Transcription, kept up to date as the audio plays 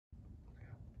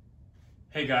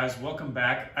Hey guys, welcome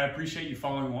back. I appreciate you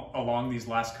following along these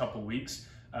last couple weeks.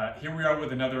 Here we are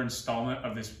with another installment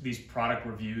of these product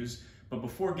reviews. But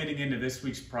before getting into this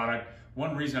week's product,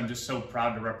 one reason I'm just so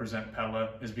proud to represent Pella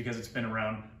is because it's been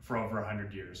around for over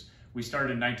 100 years. We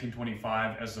started in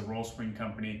 1925 as the roll spring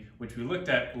company, which we looked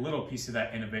at a little piece of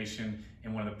that innovation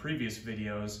in one of the previous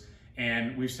videos.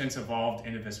 And we've since evolved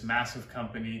into this massive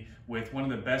company with one of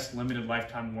the best limited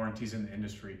lifetime warranties in the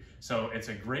industry. So it's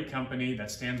a great company that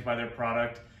stands by their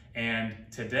product. And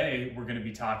today we're going to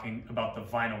be talking about the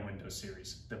vinyl window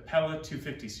series, the Pella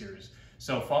 250 series.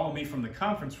 So follow me from the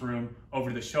conference room over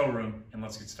to the showroom and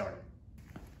let's get started.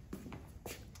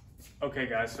 Okay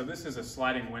guys, so this is a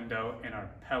sliding window in our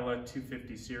Pella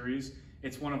 250 series.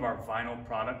 It's one of our vinyl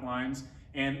product lines,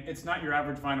 and it's not your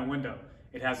average vinyl window.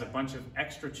 It has a bunch of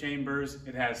extra chambers,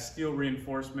 it has steel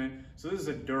reinforcement, so this is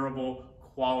a durable,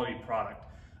 quality product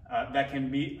that can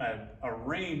meet a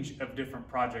range of different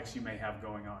projects you may have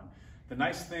going on. The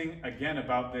nice thing, again,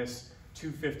 about this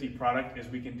 250 product is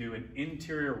we can do an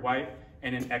interior white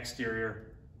and an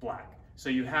exterior black. So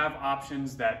you have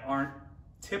options that aren't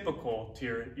typical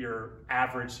to your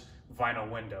average vinyl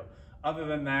window. Other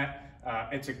than that,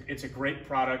 it's a great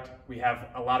product. We have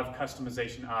a lot of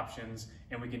customization options,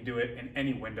 and we can do it in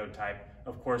any window type.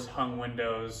 Of course, hung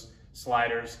windows,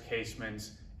 sliders,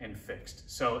 casements, and fixed.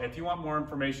 So if you want more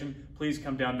information, please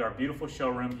come down to our beautiful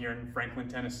showroom here in Franklin,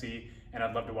 Tennessee, and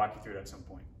I'd love to walk you through it at some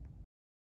point.